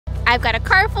I've got a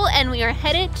car full and we are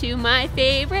headed to my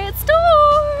favorite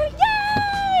store.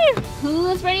 Yay!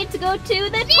 Who's ready to go to the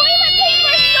toilet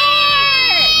paper store?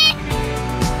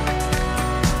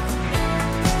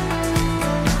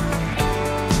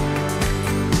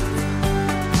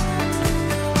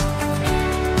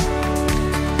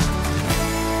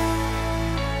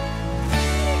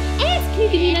 Can you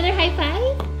give me another high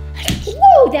five?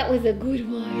 Whoa, that was a good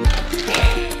one.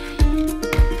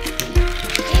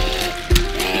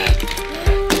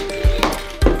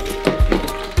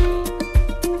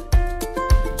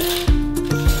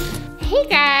 Hey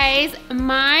guys,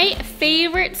 my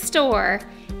favorite store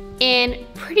in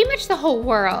pretty much the whole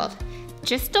world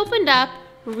just opened up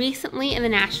recently in the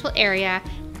Nashville area,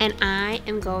 and I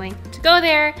am going to go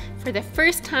there for the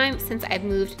first time since I've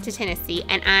moved to Tennessee,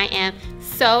 and I am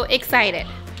so excited.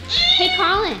 Hey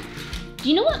Colin, do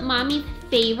you know what Mommy's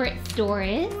favorite store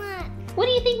is? What? What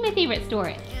do you think my favorite store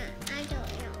is? I don't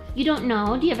know. You don't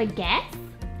know? Do you have a guess?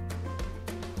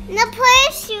 The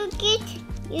place you get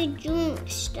your drink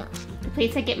stuff. The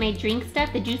place I get my drink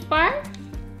stuff, the juice bar?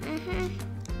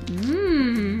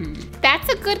 That's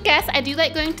a good guess. I do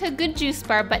like going to a good juice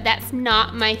bar, but that's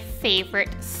not my favorite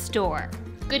store.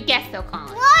 Good guess though,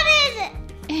 Colin. What is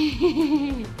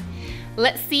it?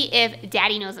 Let's see if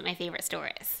Daddy knows what my favorite store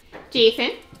is.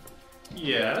 Jason?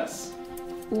 Yes?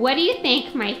 What do you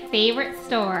think my favorite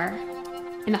store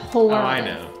in the whole world is? Oh, I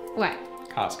know. What?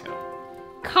 Costco.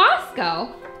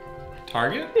 Costco?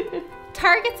 Target?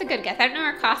 Target's a good guess. I don't know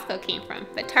where Costco came from,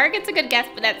 but Target's a good guess,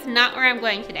 but that's not where I'm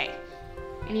going today.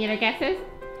 Any other guesses?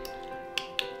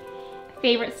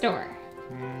 Favorite store?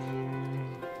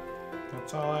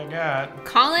 That's all I got.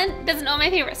 Colin doesn't know what my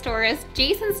favorite store is.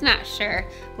 Jason's not sure.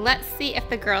 Let's see if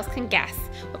the girls can guess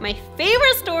what my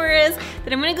favorite store is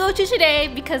that I'm gonna go to today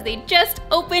because they just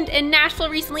opened in Nashville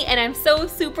recently and I'm so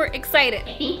super excited.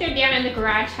 I think they're down in the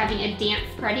garage having a dance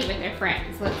party with their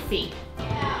friends. Let's see.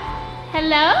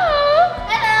 Hello?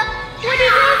 Hello. What are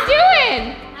you guys doing?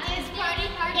 Dance party.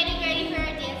 Getting ready for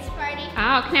a dance party.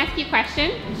 Oh, can I ask you a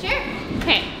question? Sure.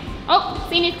 Okay. Oh,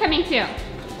 Sandy's coming too.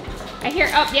 I hear,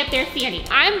 oh, yep, there's Sandy.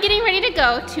 I'm getting ready to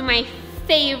go to my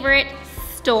favorite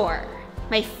store.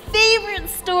 My favorite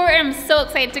store, and I'm so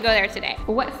excited to go there today.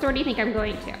 What store do you think I'm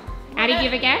going to? Addie, do you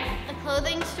have a guess? A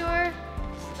clothing store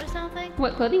or something?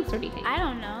 What clothing store do you think? I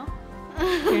don't know.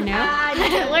 You know?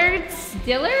 Dillard's.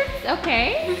 Dillard's?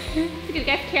 Okay. That's a good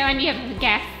guess. Caroline, do you have a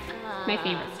guess? My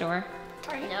favorite store.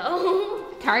 No.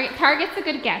 Target's a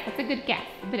good guess. That's a good guess,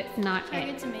 but it's not it.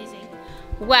 Target's amazing.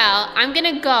 Well, I'm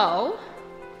gonna go.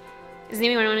 Does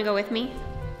anyone want to go with me?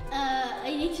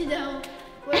 I need to know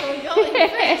where we're going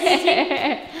first.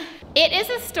 It is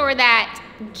a store that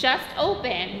just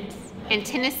opened in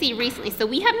Tennessee recently, so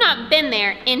we have not been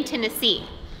there in Tennessee.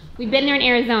 We've been there in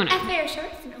Arizona. FAO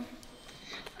Shorts? No.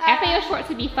 FAO Shorts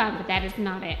would be fun, but that is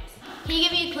not it. Can you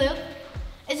give me a clue?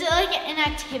 Is it like an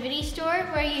activity store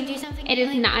where you do something? It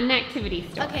is not an activity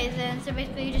store. Okay, then so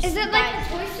basically you just. Is it like a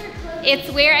toy store clothing? It's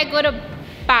where I go to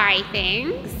buy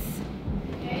things.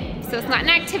 So it's not an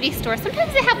activity store.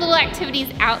 Sometimes they have little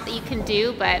activities out that you can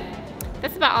do, but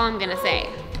that's about all I'm gonna say.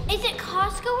 Is it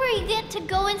Costco where you get to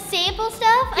go and sample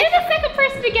stuff? You're the second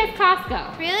person to guess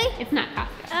Costco. Really? It's not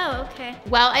Costco. Oh, okay.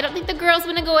 Well, I don't think the girls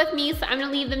want to go with me, so I'm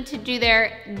gonna leave them to do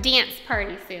their dance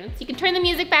party soon. So you can turn the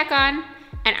music back on,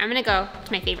 and I'm gonna go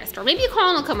to my favorite store. Maybe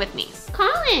Colin will come with me.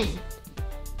 Colin,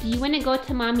 do you want to go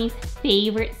to Mommy's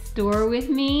favorite store with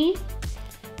me?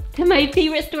 To my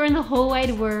favorite store in the whole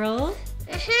wide world?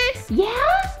 Yeah?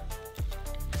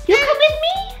 You'll come with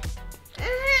me?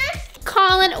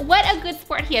 Colin, what a good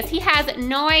sport he is. He has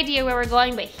no idea where we're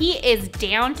going, but he is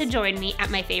down to join me at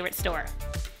my favorite store.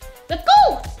 Let's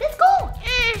go! Let's go!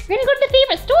 We're gonna go to the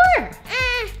favorite store.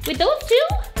 With those two?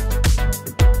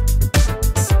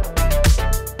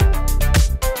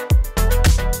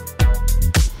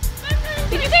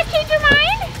 Did you guys change your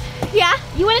mind? Yeah.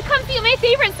 You wanna come see what my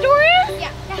favorite store is?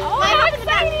 Yeah. Oh, how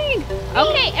exciting!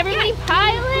 Okay, everybody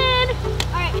pile in.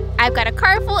 All right. I've got a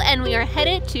car full and we are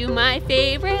headed to my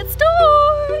favorite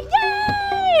store.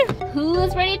 Yay!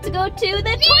 Who's ready to go to the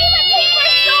toilet paper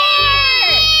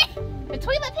store? The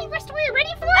toilet paper store you're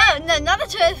ready for? Oh, no, not the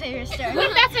toilet paper store. What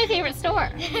if that's my favorite store?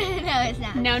 No, it's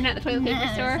not. No, not the toilet paper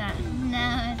store? It's not.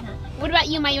 No, it's not. What about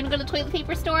you, Maya? You wanna go to the toilet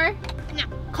paper store? No.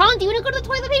 Colin, do you wanna go to the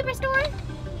toilet paper store?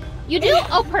 You do?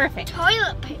 Oh, perfect.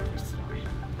 Toilet paper store.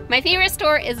 My favorite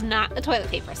store is not the toilet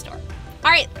paper store. All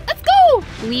right, let's go.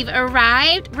 We've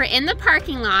arrived. We're in the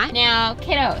parking lot. Now,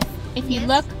 kiddos, if you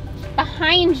look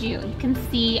behind you, you can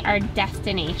see our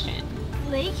destination.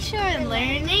 Lakeshore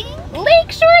Learning?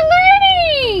 Lakeshore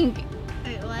Learning!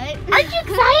 Wait, what? Aren't you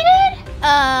excited?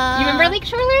 You You remember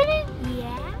Lakeshore Learning?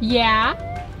 Yeah. Yeah?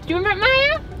 Do you remember it,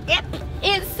 Maya? Yep.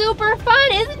 It's super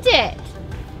fun, isn't it?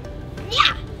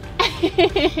 Yeah.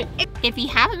 If you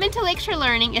haven't been to Lakeshore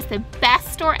Learning, it's the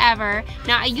best store ever.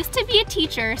 Now, I used to be a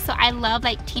teacher, so I love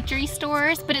like teachery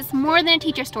stores, but it's more than a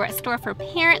teacher store. It's a store for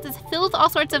parents. It's filled with all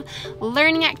sorts of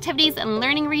learning activities and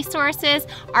learning resources,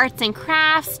 arts and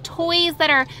crafts, toys that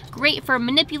are great for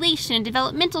manipulation and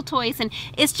developmental toys, and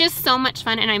it's just so much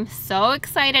fun, and I'm so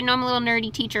excited. I know I'm a little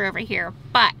nerdy teacher over here,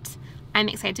 but I'm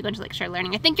excited to go into Lakeshore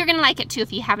Learning. I think you're gonna like it too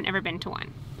if you haven't ever been to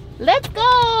one. Let's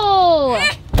go!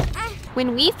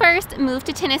 When we first moved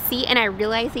to Tennessee and I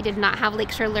realized they did not have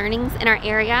Lakeshore Learnings in our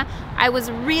area, I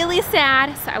was really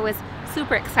sad. So I was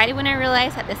super excited when I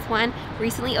realized that this one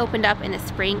recently opened up in the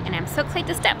spring, and I'm so excited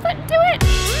to step foot into it.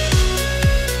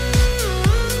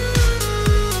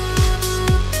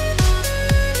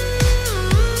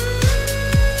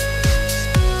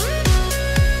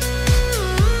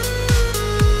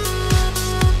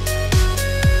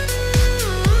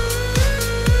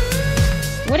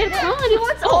 What did Colin? He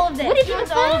wants all of this. What did you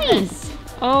find?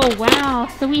 Oh wow!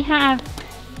 So we have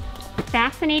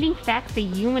fascinating facts of the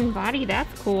human body.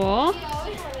 That's cool.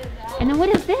 And then what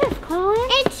is this, Colin?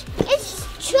 It's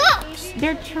trucks.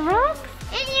 They're trucks.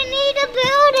 And you need to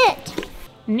build it.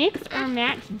 Mix or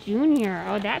match junior.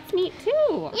 Oh, that's neat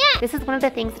too. Yeah. This is one of the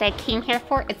things that I came here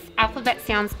for. It's alphabet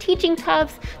sounds teaching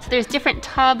tubs. So there's different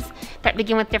tubs that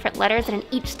begin with different letters, and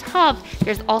in each tub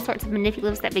there's all sorts of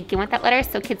manipulatives that begin with that letter,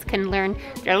 so kids can learn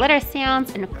their letter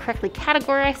sounds and correctly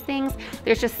categorize things.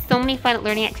 There's just so many fun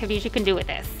learning activities you can do with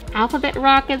this. Alphabet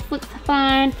rockets looks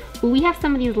fun. Ooh, we have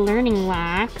some of these learning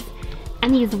locks.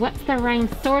 And these what's the rhyme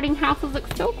sorting houses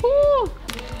look so cool.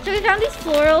 So we found these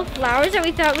floral flowers that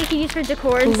we thought we could use for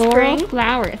decor in Floral spring.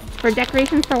 flowers. For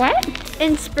decorations for what?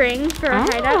 In spring for our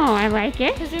hideout. Oh, I like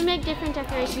it. Because we make different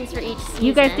decorations for each season.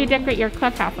 You guys do decorate your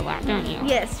clubhouse a lot, don't you?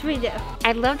 Yes, we do.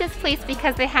 I love this place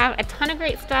because they have a ton of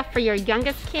great stuff for your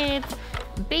youngest kids,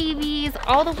 babies,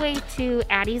 all the way to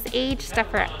Addie's age, stuff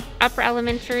for upper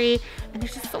elementary, and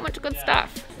there's just so much good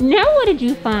stuff. Now what did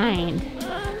you find?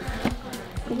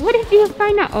 What did you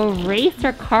find out? Oh,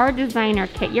 racer car designer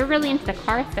kit. You're really into the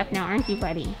car stuff now, aren't you,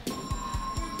 buddy?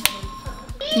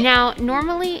 Now,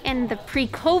 normally in the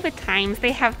pre-COVID times,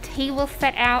 they have tables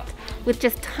set out with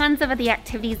just tons of the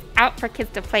activities out for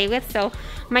kids to play with. So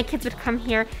my kids would come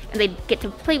here and they'd get to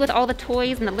play with all the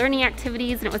toys and the learning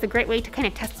activities, and it was a great way to kind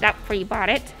of test it out before you bought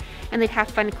it. And they'd have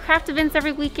fun craft events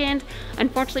every weekend.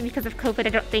 Unfortunately, because of COVID, I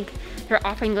don't think they're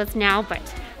offering those now, but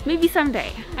maybe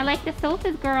someday. I like the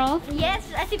sofas, girls. Yes,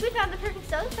 I think we found the perfect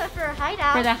sofa for a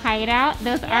hideout. For the hideout,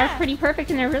 those are pretty perfect,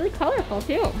 and they're really colorful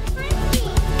too.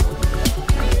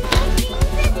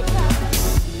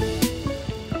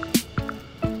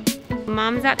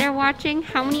 Moms out there watching,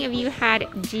 how many of you had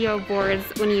geo boards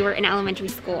when you were in elementary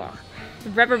school? The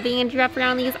rubber bands you wrap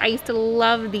around these, I used to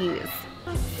love these.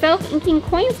 Self-inking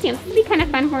coin stamps, this would be kind of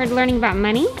fun when we're learning about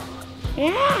money.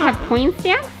 Yeah. Have coin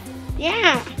stamps.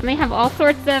 Yeah. And they have all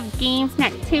sorts of games and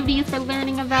activities for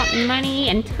learning about money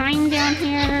and time down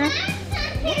here.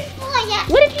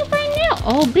 What did you find now?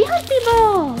 Oh, bouncy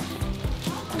balls.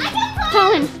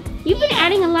 Colin, you've been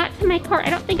adding a lot to my cart. I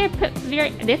don't think I put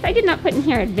this I did not put in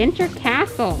here. Adventure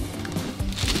Castle.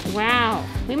 Wow.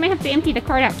 We might have to empty the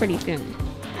cart out pretty soon.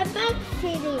 A bug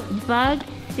city. Bug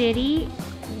City.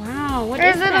 Wow, what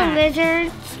There's is little that?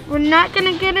 lizards. We're not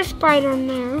gonna get a spider in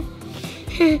there.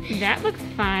 That looks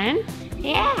fun.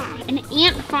 Yeah. An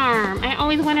ant farm. I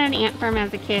always wanted an ant farm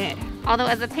as a kid. Although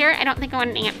as a parent, I don't think I want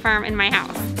an ant farm in my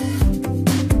house.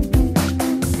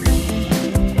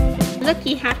 Look,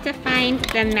 you have to find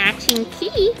the matching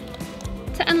key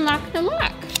to unlock the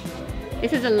lock.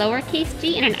 This is a lowercase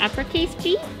g and an uppercase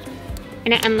G,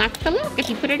 and it unlocks the lock if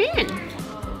you put it in.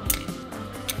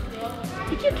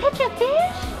 Did you catch a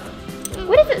fish?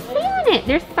 What does it say on it?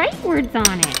 There's sight words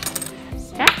on it.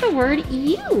 That's the word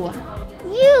you.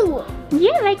 You.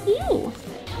 Yeah, like you.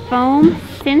 Foam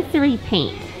sensory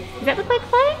paint. Does that look like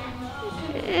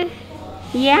fun?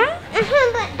 Yeah?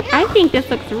 But I think this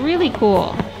looks really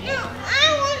cool. no,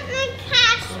 I want my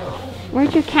castle.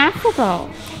 Where'd your castle go?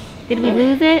 Did we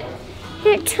lose it?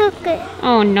 It took it.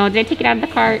 Oh no, did I take it out of the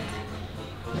cart?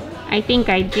 I think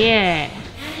I did.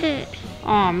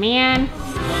 Oh man.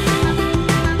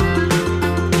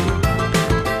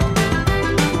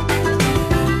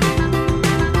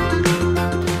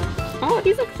 Oh,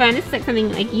 these look fun. This is like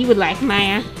something like you would like,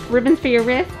 Maya. Ribbons for your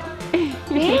wrist?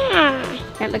 Yeah.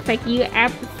 That looks like you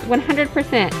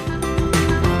 100%.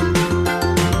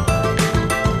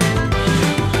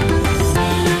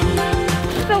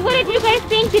 So what did you guys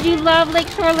think? Did you love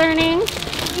Lakeshore Learning?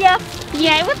 Yep.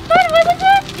 Yeah, it was fun, wasn't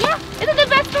it? Yeah. Is it the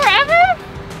best store ever?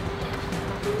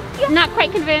 Not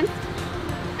quite convinced?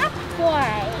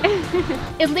 Why?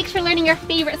 Is Lakeshore Learning your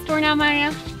favorite store now,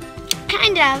 Maya?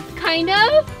 Kind of. Kind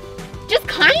of? Just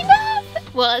kind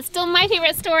of? Well, it's still my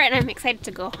favorite store, and I'm excited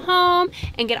to go home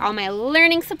and get all my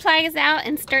learning supplies out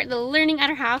and start the learning at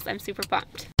our house. I'm super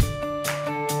pumped.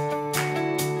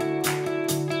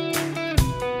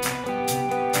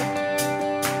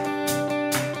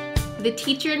 The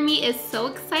teacher in me is so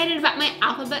excited about my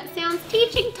alphabet sounds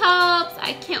teaching tubs.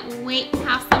 I can't wait to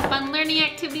have some fun learning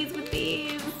activities with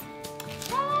these.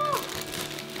 Oh.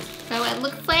 So it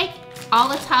looks like all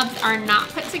the tubs are not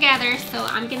put together, so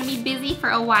I'm gonna be busy for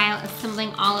a while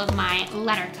assembling all of my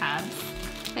letter tubs.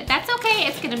 But that's okay,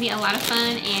 it's gonna be a lot of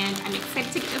fun, and I'm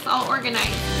excited to get this all organized.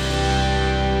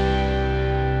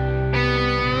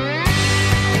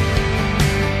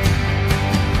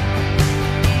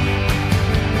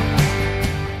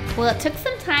 Well, it took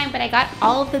some time, but I got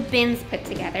all of the bins put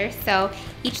together. So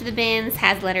each of the bins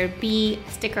has letter B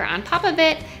sticker on top of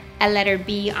it, a letter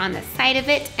B on the side of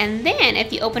it, and then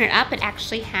if you open it up, it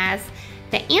actually has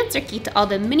the answer key to all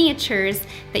the miniatures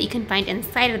that you can find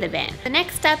inside of the bin. The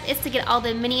next step is to get all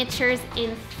the miniatures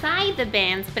inside the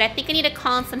bins, but I think I need to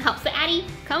call in some help. So Addie,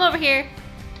 come over here.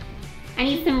 I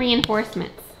need some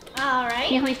reinforcements. All right.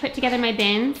 Can you help me put together my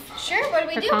bins? Sure, what do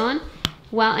we do? Colin?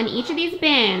 Well, in each of these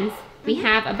bins, we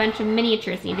have a bunch of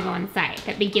miniatures that need to go inside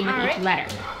that begin with each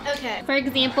letter. Okay. For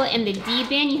example, in the D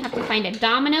bin, you have to find a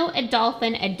domino, a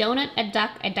dolphin, a donut, a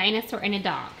duck, a dinosaur, and a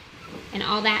dog. And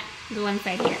all that go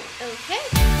inside here. Okay.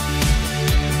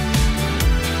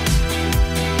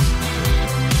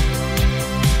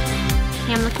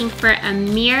 Okay, I'm looking for a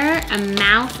mirror, a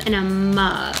mouse, and a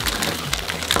mug.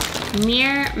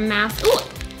 Mirror, mouse. Ooh,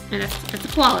 no, that's a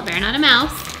koala bear, not a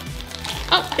mouse.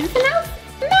 Oh, is this a mouse?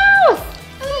 Mouse!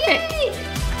 Okay.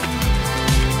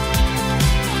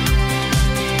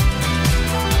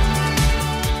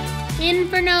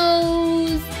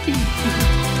 Infernos!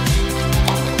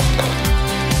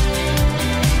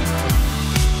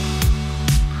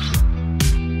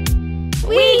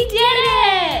 We did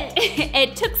it!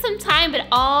 It took some time, but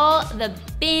all the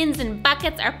bins and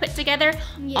buckets are put together,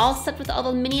 all stuffed with all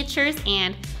the miniatures,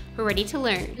 and we're ready to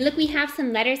learn. Look, we have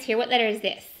some letters here. What letter is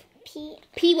this? P.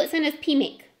 P, what sound does P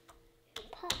make?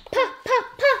 Pa, pa,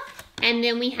 pa. And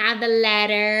then we have the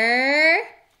letter,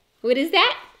 what is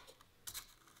that?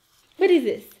 What is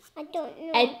this? I don't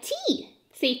know. A T.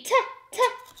 Say ta, ta,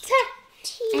 ta.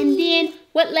 T. And then,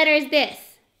 what letter is this?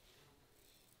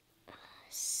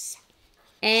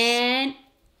 And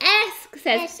S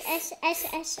says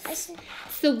S.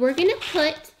 So we're gonna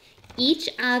put each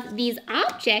of these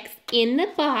objects in the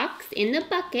box, in the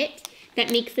bucket,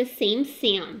 that makes the same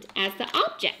sound as the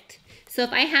object. So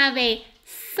if I have a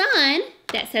sun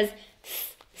that says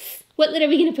S, S, what letter are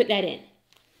we gonna put that in?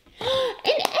 An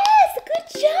S, good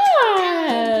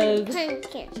job!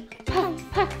 Pumpkin. Pa,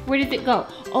 pa. Where does it go?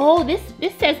 Oh, this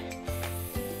says S.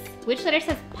 Which letter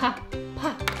says pa,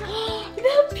 pa?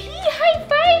 The P, high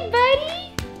five,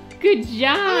 buddy! Good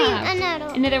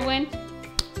job! Another one.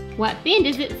 What bin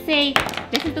does it say?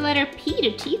 This is the letter P.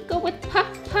 Do teeth go with pa,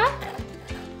 pa?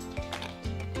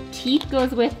 Teeth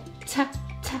goes with ta,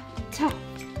 ta, ta.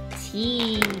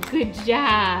 T. Good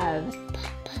job.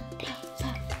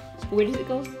 Where does it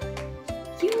go?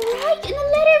 You're right, in the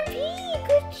letter P.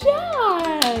 Good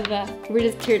job. Where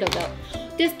does turtle go?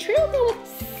 Does turtle go with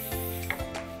S?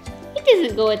 It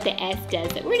doesn't go with the S,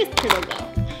 does it? Where does turtle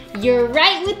go? You're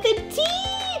right with the T.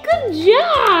 Good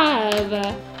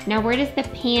job. Now where does the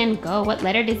pan go? What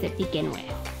letter does it begin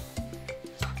with?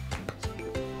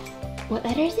 What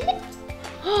letter is it?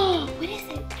 Oh, what is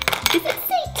it? Does it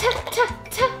say ta, ta,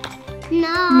 ta?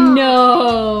 No.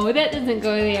 No, that doesn't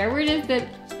go there. Where does the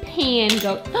pan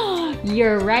go? Oh,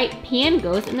 you're right. Pan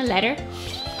goes in the letter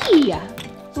P.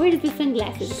 Where does the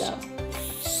sunglasses go?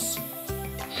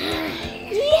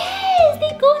 Yes,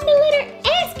 they go in the letter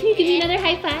S. Can you give me another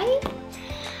high five?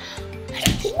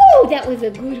 Whoa, that was a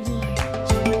good one.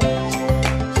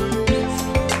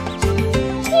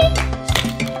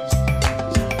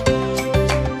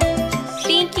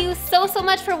 Thank you so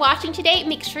much for watching today.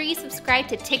 Make sure you subscribe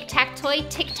to Tic Tac Toy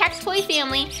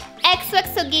family,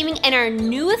 XOXO Gaming, and our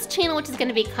newest channel, which is going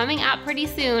to be coming out pretty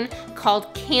soon,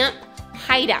 called Camp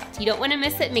Hideout. You don't want to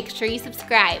miss it. Make sure you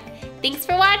subscribe. Thanks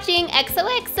for watching.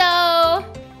 XOXO.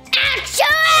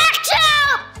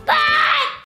 XOXO. Bye.